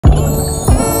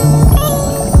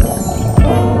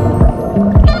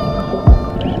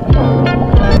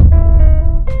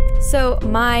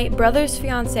my brother's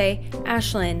fiance,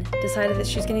 Ashlyn, decided that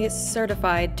she's gonna get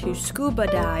certified to scuba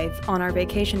dive on our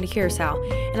vacation to Curacao.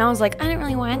 And I was like, I didn't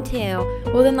really want to.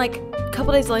 Well, then like a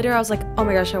couple days later, I was like, oh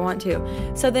my gosh, I want to.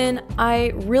 So then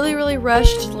I really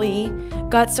rushedly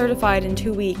got certified in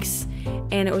 2 weeks.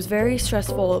 And it was very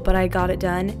stressful, but I got it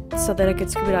done so that I could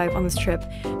scuba dive on this trip.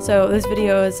 So this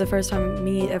video is the first time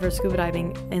me ever scuba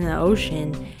diving in the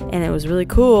ocean, and it was really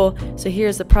cool. So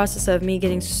here's the process of me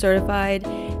getting certified,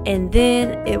 and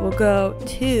then it will go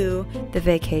to the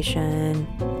vacation.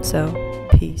 So,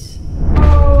 peace.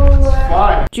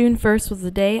 Fine. June 1st was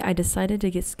the day I decided to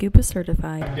get scuba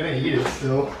certified. I'm gonna eat it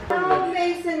still. No,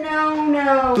 Mason,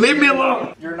 no. Leave me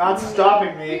alone. You're not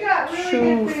stopping me. You got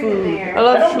really good food in there.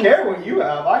 I don't care what you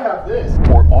have. I have this.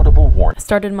 For audible warning. I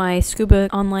started my scuba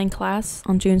online class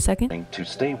on June 2nd. To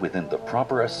stay within the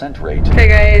proper ascent rate. Okay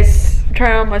guys, I'm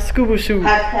trying on my scuba suit.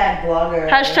 Hashtag vlogger.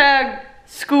 Hashtag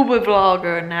scuba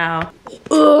vlogger now.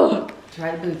 Ugh.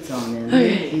 Try the boots on then.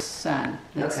 His son.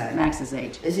 That's Okay. Max's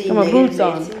age. Is he Got my boots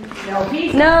on. No,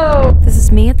 he's No! This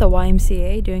is me at the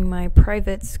YMCA doing my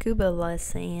private scuba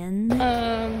lesson.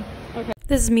 Okay.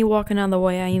 This is me walking on the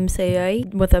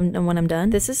YMCA when I'm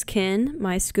done. This is Ken,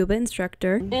 my scuba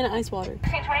instructor. And ice water.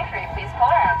 223, please pull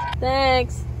around.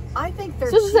 Thanks. I think they're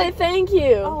Just to say thank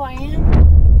you. Oh, I am.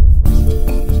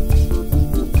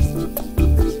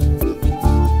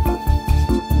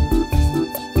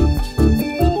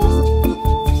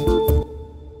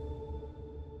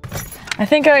 I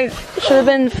think I should have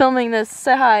been filming this.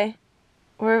 Say hi.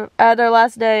 We're at our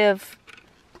last day of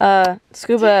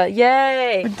scuba.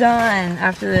 Yay! We're done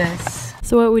after this.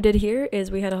 So what we did here is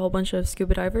we had a whole bunch of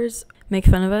scuba divers make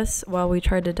fun of us while we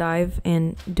tried to dive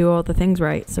and do all the things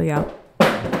right. So yeah.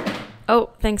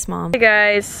 Oh, thanks, Mom. Hey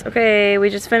guys. Okay,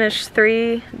 we just finished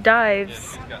 3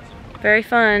 dives. Very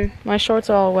fun. My shorts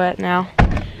are all wet now.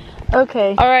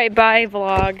 Okay. All right, bye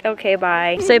vlog. Okay,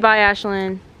 bye. Say bye,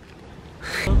 Ashlyn.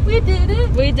 We did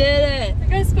it! We did it! I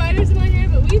got spiders in my hair,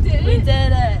 but we did it! We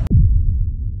did it!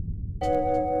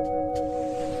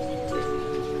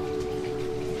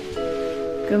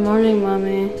 Good morning,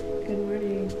 Mommy. Good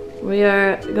morning. We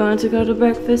are going to go to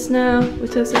breakfast now. We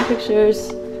took some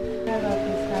pictures.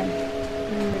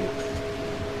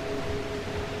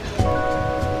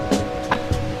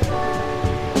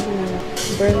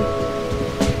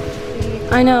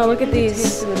 I know, look at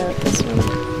these. This one.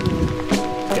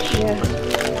 Yeah.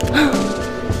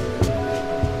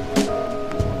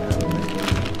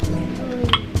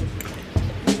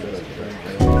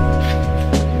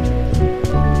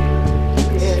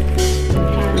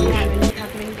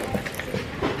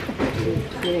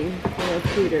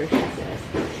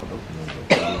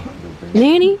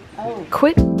 Nanny? Oh.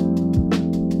 Quit.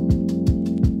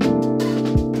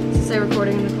 Is this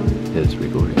recording in the corner? It's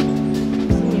recording.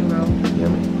 See me, bro.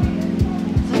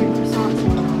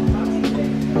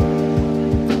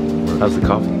 How's the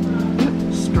coffee?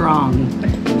 Strong.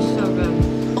 So good.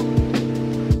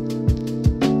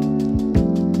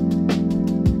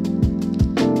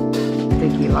 I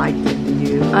think he liked it, do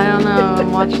you? I don't know,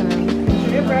 I'm watching him.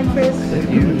 Your breakfast.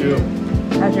 You do.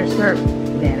 How's your surf,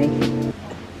 Danny?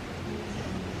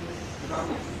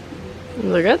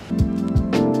 Is it good?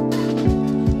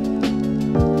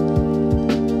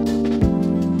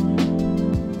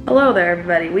 Hello there,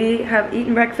 everybody. We have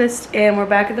eaten breakfast and we're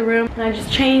back at the room. And I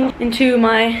just changed into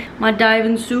my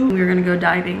diving suit. We're gonna go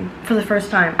diving for the first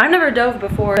time. I've never dove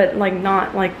before, but like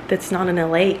not like that's not in a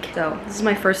lake. So this is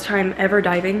my first time ever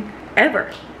diving,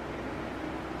 ever.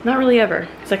 Not really ever,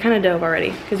 because I kind of dove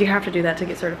already, because you have to do that to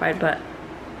get certified. But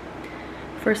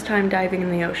first time diving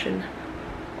in the ocean.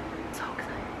 So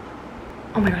excited.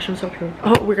 Oh my gosh, I'm so excited.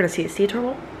 Oh, we're gonna see a sea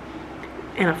turtle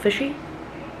and a fishy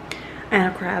and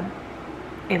a crab.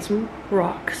 And some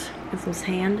rocks, and some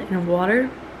sand, and water.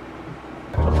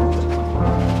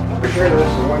 I'm pretty sure this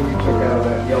is the one you took out of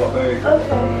that yellow bag.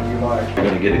 Okay. You like. You're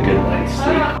gonna get a good night's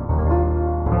sleep.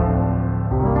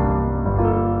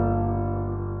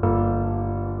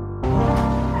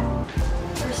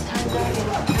 First time diving.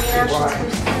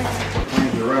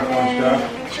 Cleans the rough on stuff.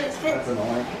 Make sure it's fit. That's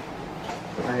annoying.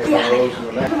 I hate all those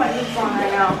with that. Put my boots on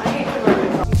right now. I hate to wear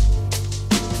boots on.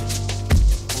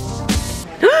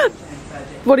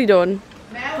 What are you doing?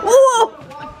 Whoa!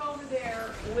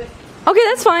 Okay,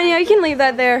 that's fine. Yeah, you can leave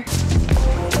that there.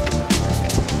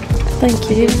 Thank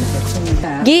you.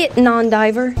 Get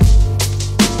non-diver.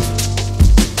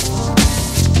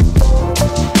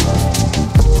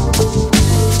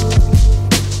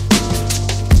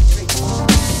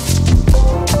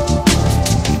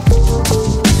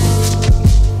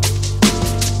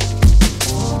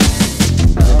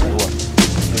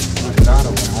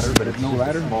 But it's no ladder.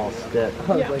 matter. Small step.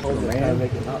 I was like, oh man,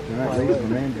 make it not tonight. Is the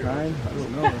man trying? I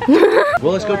don't know.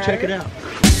 Well, let's go check it out.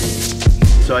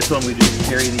 So I told him we just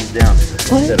carry these down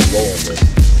instead of roll them, but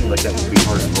it seems like that would be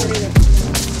hard to roll.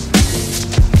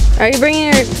 Are you bringing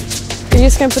your... Are you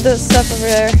just gonna put this stuff over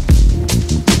there?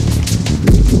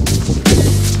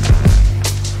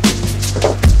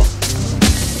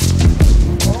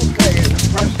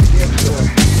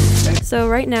 So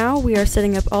right now we are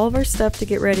setting up all of our stuff to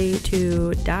get ready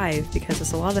to dive because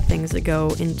there's a lot of things that go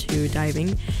into diving.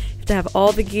 You have to have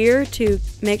all the gear to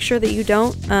make sure that you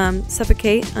don't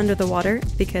suffocate under the water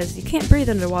because you can't breathe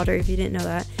underwater if you didn't know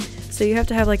that. So you have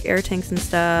to have like air tanks and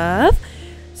stuff.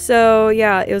 So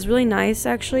yeah, it was really nice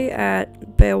actually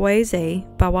at Bawauze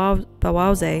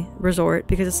Resort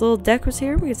because this little deck was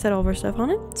here. We could set all of our stuff on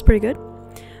it. It's pretty good.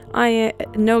 I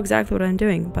know exactly what I'm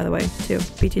doing, by the way, too.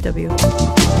 BTW.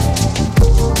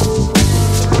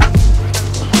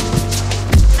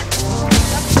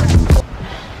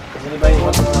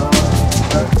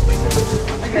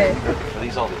 Okay. Are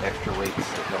these all the extra weights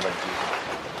that nobody's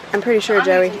using? I'm pretty sure,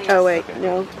 Joey. Oh, wait,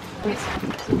 no. It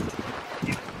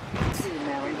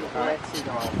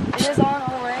is on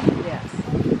all the way? Yes.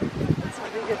 That's a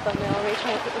really good thumbnail. Let me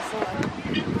try to put this on.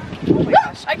 Oh my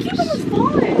gosh, I keep almost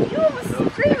falling. You almost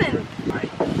screaming.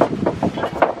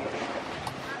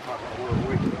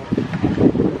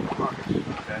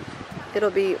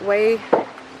 It'll be way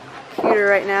cuter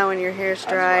right now when your hair's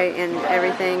dry and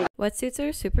everything. Wetsuits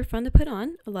are super fun to put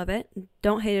on. I love it.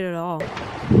 Don't hate it at all. I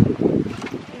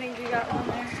think you got one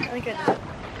there. I think I did.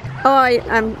 Oh,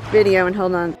 I'm videoing.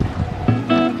 Hold on.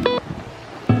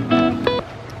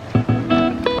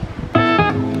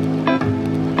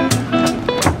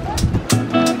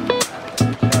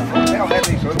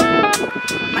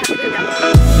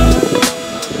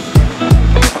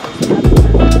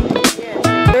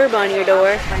 On your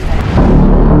door.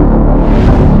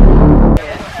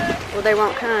 Well, they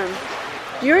won't come.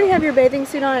 Do you already have your bathing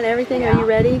suit on and everything? Yeah. Are you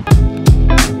ready?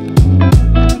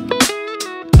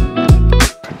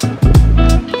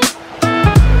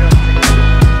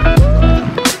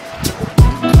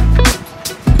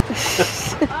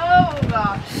 Oh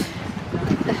gosh.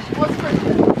 What's for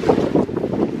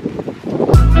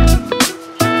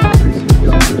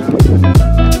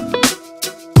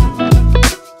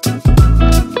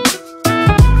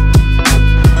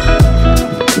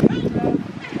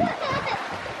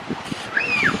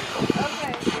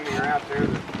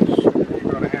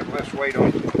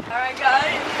Alright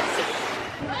guys,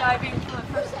 we're diving for the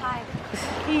first time.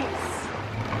 Peace.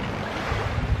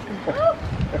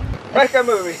 Make a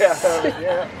movie out of it,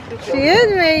 yeah. She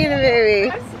is making a movie.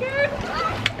 I'm scared.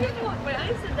 Wait, I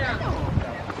need to sit down.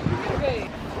 Okay.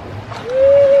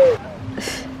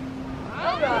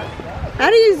 Oh god. How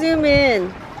do you zoom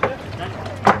in?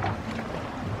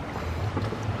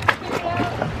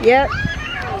 Yep.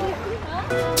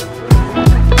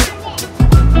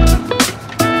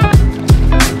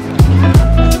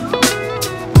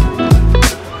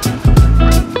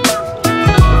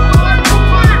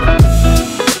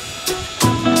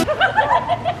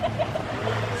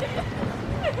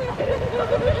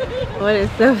 What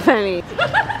is so funny?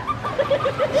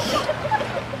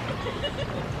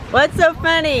 What's so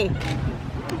funny?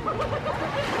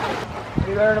 See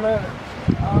you there in a minute.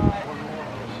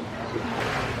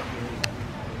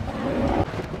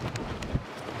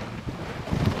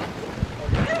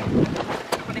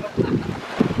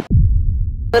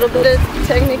 A little bit of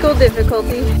technical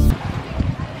difficulty.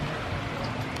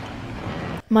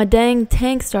 My dang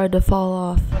tank started to fall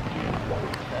off.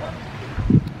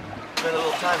 Spend a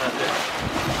little time out there.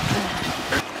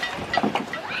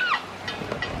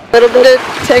 A little bit of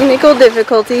technical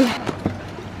difficulty.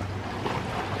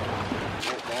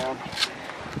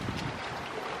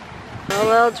 Oh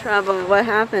well, trouble. What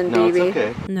happened, No, baby? it's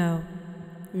okay. No.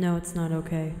 No, it's not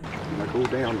okay. I'm gonna go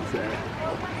down with that.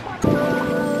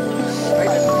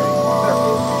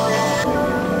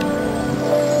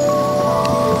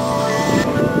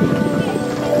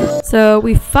 So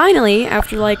we finally,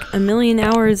 after like a million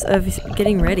hours of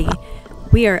getting ready,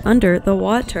 we are under the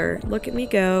water. Look at me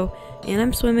go. And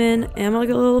I'm swimming, and I'm like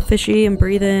a little fishy. I'm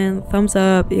breathing, thumbs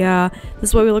up, yeah.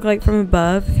 This is what we look like from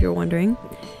above, if you're wondering.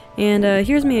 And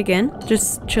here's me again,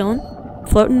 just chilling,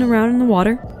 floating around in the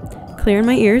water, clearing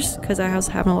my ears, because I was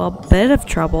having a little bit of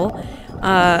trouble.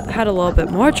 Had a little bit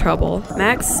more trouble.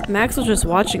 Max was just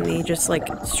watching me just like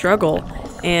struggle.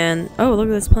 And, oh, look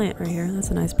at this plant right here. That's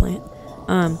a nice plant.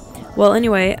 Well,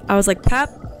 anyway, I was like,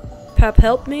 Pap,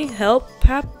 help me, help,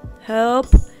 Pap,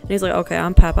 help. And he's like, okay,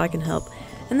 I'm Pap, I can help.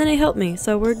 And then he helped me,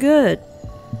 so we're good.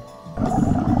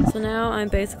 So now I'm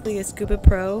basically a scuba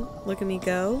pro. Look at me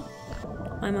go.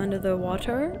 I'm under the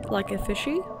water like a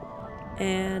fishy,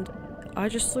 and I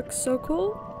just look so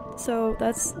cool. So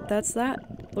that's that.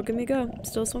 Look at me go,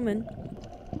 still swimming.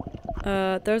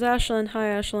 There's Ashlyn. Hi,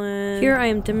 Ashlyn. Here I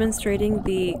am demonstrating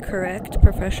the correct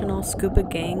professional scuba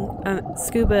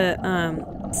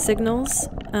signals.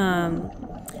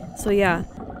 So yeah,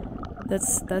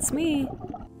 that's me.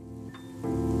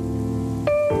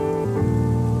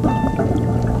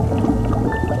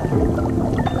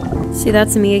 See,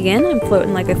 that's me again. I'm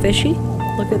floating like a fishy.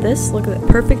 Look at this. Look at that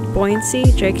perfect buoyancy.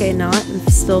 JK not. I'm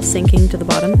still sinking to the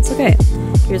bottom. It's okay.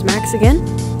 Here's Max again.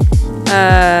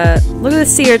 Look at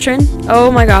this sea urchin. Oh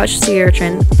my gosh, sea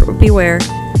urchin. Beware.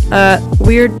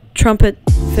 Weird trumpet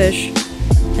fish.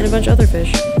 And a bunch of other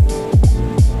fish.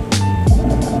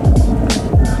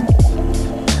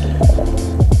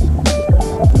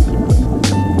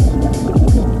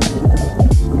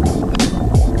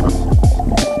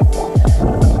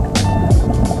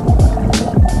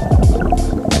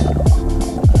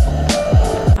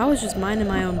 I was just minding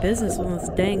my own business when this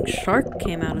dang shark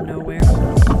came out of nowhere.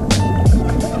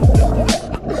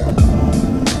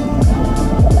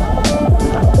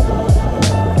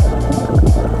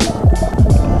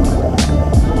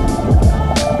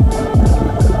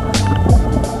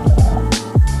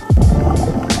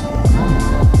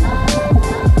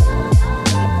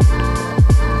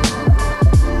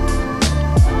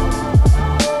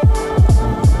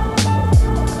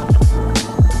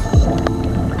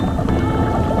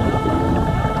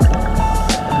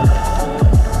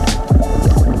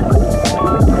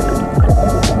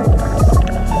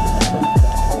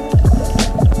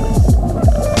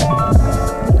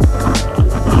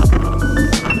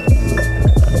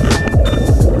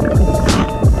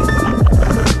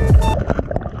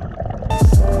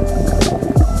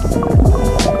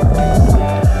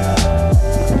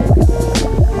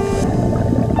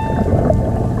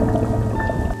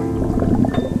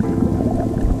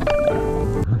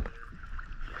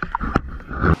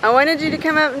 I wanted you to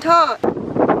come up and talk.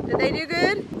 Did they do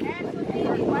good?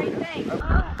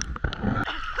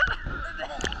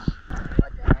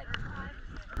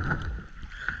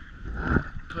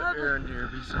 Put air in here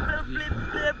beside you.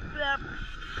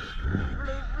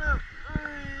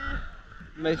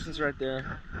 Mason's right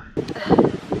there.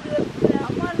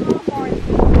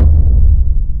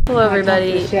 Hello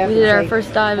everybody. We did our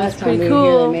first dive. It was pretty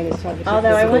cool.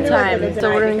 Although I went time.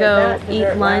 So we're gonna go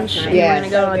eat lunch and we're gonna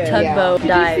go on a tugboat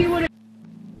dive.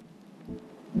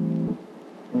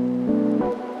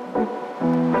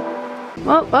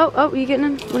 Oh, you getting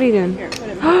him? What are you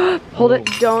doing? Hold it.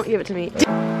 Don't give it to me.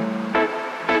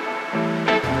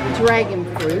 Dragon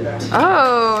fruit.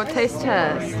 Oh, taste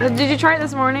test. Did you try it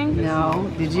this morning?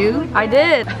 No, did you? I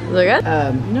did. Was it good?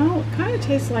 No, it kind of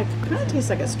tastes like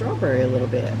a strawberry a little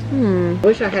bit. I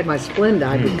wish I had my Splenda.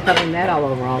 I'd be cutting that all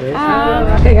over all this.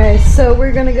 Okay guys, so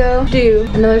we're gonna go do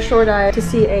another shore dive to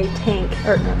see a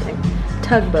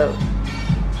tugboat.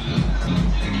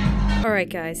 Alright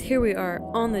guys, here we are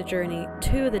on the journey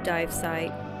to the dive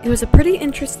site. It was a pretty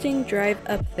interesting drive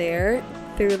up there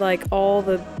through like all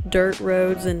the dirt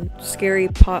roads and scary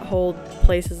potholed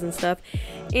places and stuff.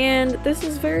 And this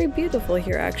is very beautiful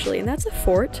here actually. And that's a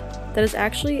fort. That is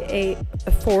actually a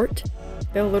fort.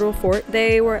 A little fort.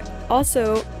 They were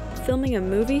also filming a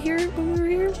movie here when we were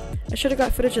here. I should have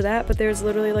got footage of that, but there's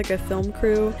literally like a film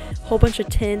crew, a whole bunch of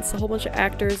tents, a whole bunch of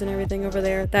actors and everything over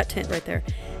there. That tent right there.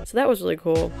 So that was really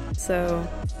cool. So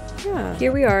yeah,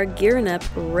 here we are gearing up,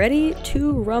 ready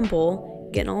to rumble,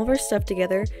 getting all of our stuff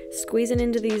together, squeezing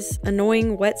into these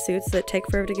annoying wetsuits that take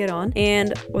forever to get on.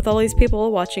 And with all these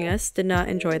people watching us, did not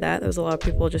enjoy that. There was a lot of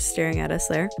people just staring at us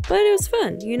there. But it was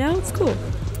fun, you know, it's cool.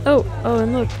 Oh,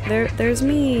 and look, there's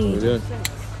me. What are we doing?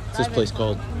 What's this place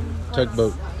called?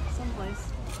 Tugboat.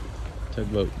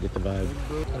 Tugboat, get the vibe.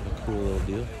 Kind of a cool little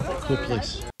deal. Cool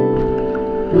place.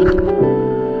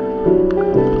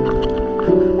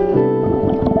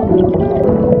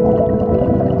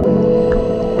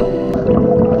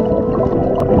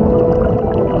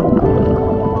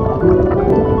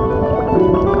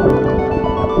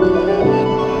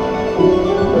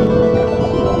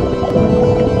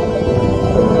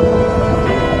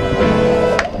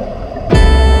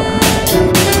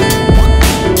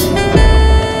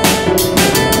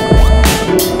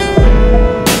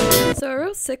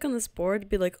 Sick on this board to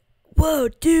be like, whoa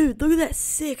dude, look at that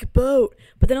sick boat,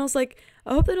 but then I was like,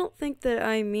 I hope they don't think that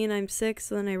I mean I'm sick,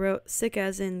 so then I wrote sick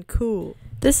as in cool.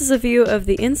 This is a view of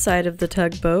the inside of the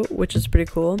tugboat, which is pretty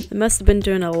cool. It must have been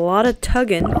doing a lot of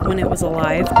tugging when it was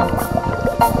alive.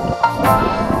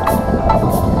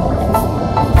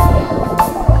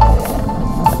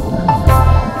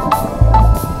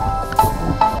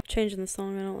 changing the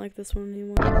song. I don't like this one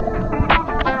anymore.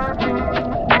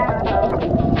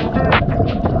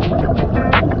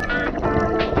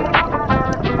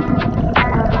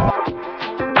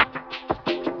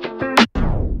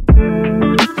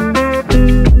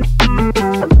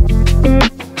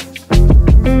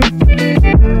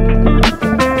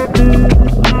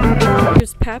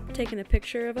 Here's Pap taking a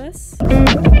picture of us.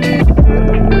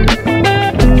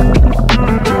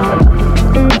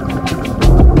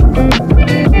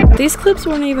 These clips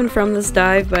weren't even from this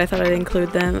dive, but I thought I'd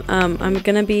include them. I'm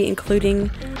gonna be including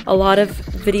a lot of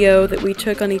video that we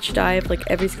took on each dive, like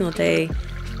every single day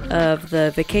of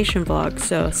the vacation vlog,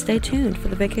 so stay tuned for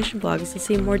the vacation vlogs to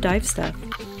see more dive stuff.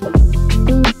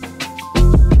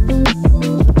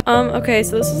 Okay,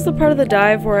 so this is the part of the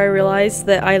dive where I realized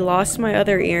that I lost my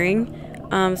other earring.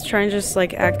 I was trying to just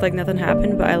like act like nothing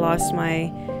happened, but I lost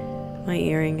my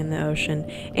earring in the ocean.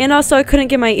 And also I couldn't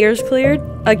get my ears cleared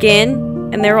again.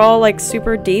 And they're all like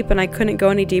super deep, and I couldn't go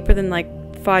any deeper than like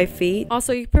 5 feet.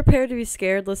 Also, you prepare to be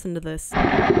scared. Listen to this.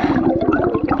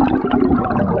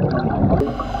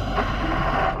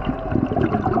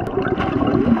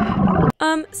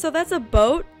 So that's a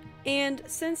boat, and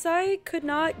since I could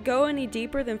not go any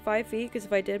deeper than 5 feet, because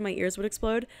if I did, my ears would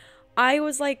explode, I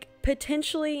was like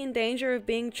potentially in danger of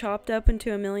being chopped up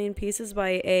into a million pieces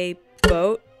by a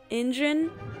boat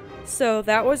engine. So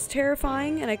that was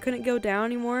terrifying, and I couldn't go down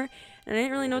anymore. And I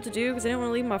didn't really know what to do because I didn't want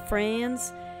to leave my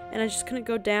friends, and I just couldn't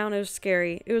go down. It was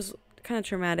scary. It was kind of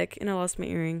traumatic, and I lost my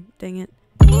earring. Dang it.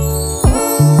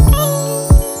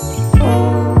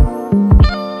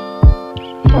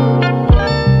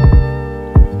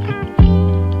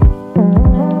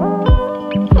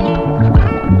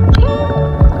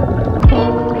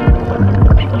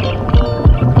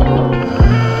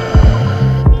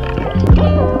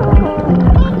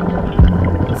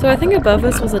 So I think above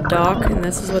us was a dock, and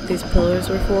this is what these pillars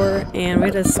were for, and we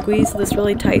had to squeeze this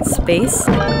really tight space.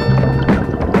 On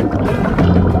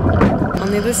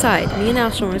the other side, me and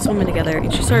Ashlyn were swimming together,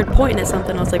 and she started pointing at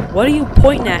something. I was like, "What are you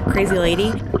pointing at, crazy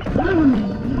lady?"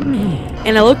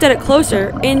 And I looked at it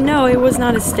closer, and no, it was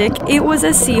not a stick. It was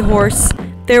a seahorse.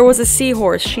 There was a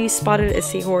seahorse. She spotted a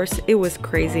seahorse. It was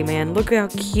crazy, man. Look how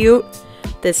cute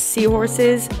this seahorse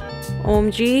is.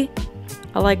 OMG.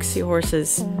 I like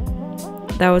seahorses.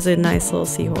 That was a nice little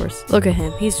seahorse. Look at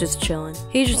him. He's just chilling.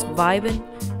 He's just vibing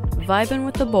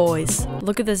with the boys.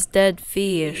 Look at this dead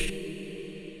fish.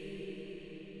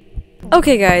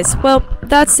 Okay, guys. Well,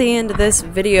 that's the end of this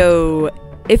video.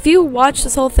 If you watched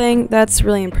this whole thing, that's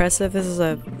really impressive. This is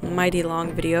a mighty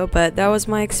long video, but that was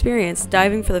my experience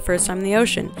diving for the first time in the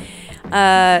ocean.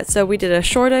 So we did a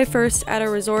shore dive first at a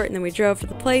resort, and then we drove to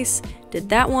the place, did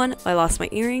that one. I lost my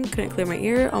earring, couldn't clear my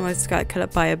ear, almost got cut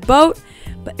up by a boat,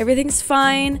 but everything's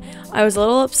fine. I was a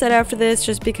little upset after this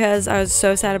just because I was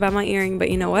so sad about my earring, but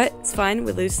you know what? It's fine.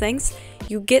 We lose things.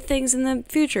 You get things in the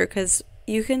future because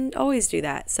you can always do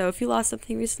that. So if you lost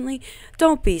something recently,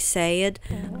 don't be sad.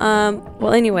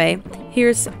 Well, anyway,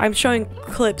 I'm showing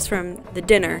clips from the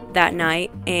dinner that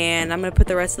night, and I'm gonna put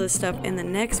the rest of this stuff in the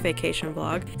next vacation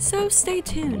vlog. So stay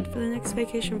tuned for the next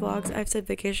vacation vlogs. I've said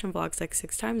vacation vlogs like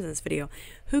 6 times in this video.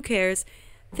 Who cares?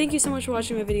 Thank you so much for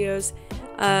watching my videos.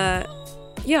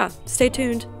 Yeah, stay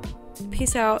tuned.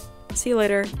 Peace out. See you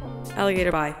later.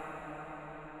 Alligator bye.